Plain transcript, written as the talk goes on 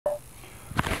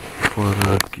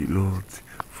Fără chiloți,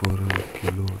 fără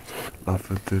chiloți, la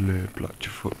fetele place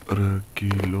fără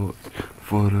chiloți,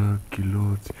 fără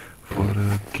chiloți,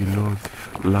 fără chiloți,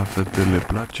 la fetele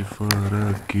place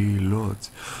fără chiloți.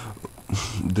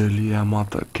 Delia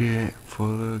Matache,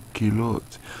 fără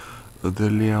chiloți,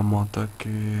 Delia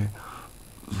Matache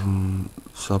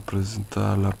s-a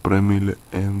prezentat la premiile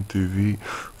MTV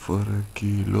fără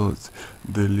chiloți.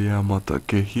 Delia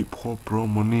Matache, Hip Hop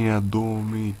România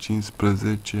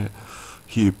 2015,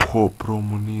 Hip Hop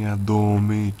România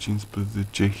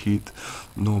 2015 hit,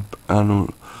 nu pe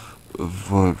anul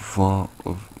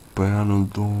pe anul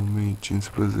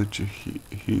 2015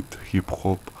 hit, Hip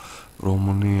Hop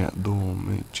România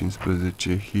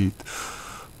 2015 hit.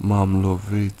 M-am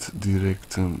lovit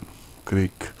direct în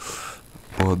cric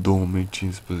pe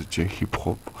 2015 hip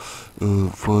hop,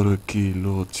 fără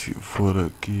chiloți,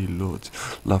 fără chiloți,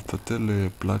 la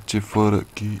fetele place fără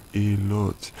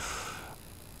chiloți,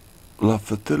 la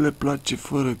fetele place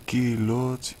fără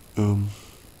chiloți.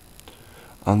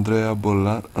 Andreea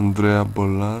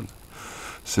Bălan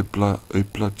îi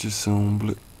place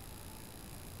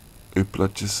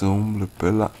să umble pe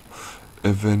la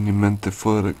evenimente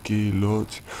fără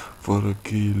chiloți, fără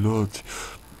chiloți.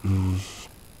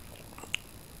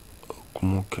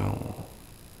 Cum o cheamă?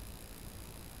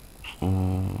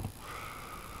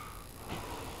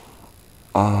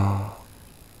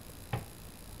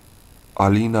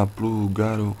 Alina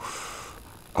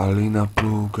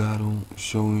Plugaru,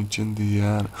 show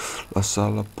incendiar la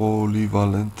Sala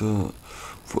Polivalentă,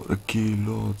 fără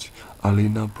chiloți.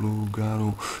 Alina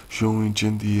Plugaru, show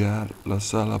incendiar la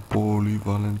Sala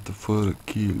Polivalentă, fără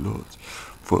chiloți,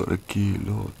 fără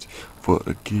chiloți,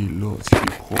 fără chiloți,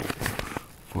 hip hop,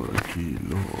 fără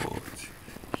chiloți,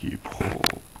 hip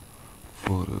hop,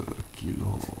 fără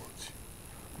chiloți.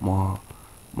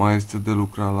 Mai este de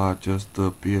lucrat la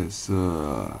această piesă,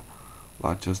 la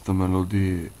această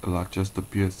melodie, la această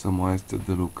piesă mai este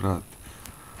de lucrat.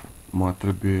 Mai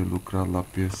trebuie lucrat la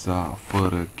piesa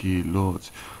fără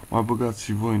chiloți. Mai băgați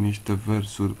și voi niște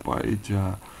versuri pe aici,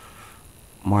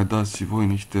 mai dați și voi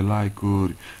niște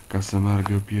like-uri ca să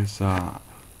meargă piesa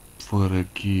fără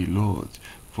chiloți,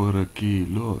 fără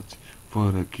chiloți,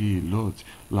 fără chiloți,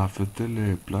 la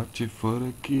fetele place fără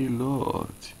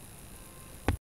chiloți.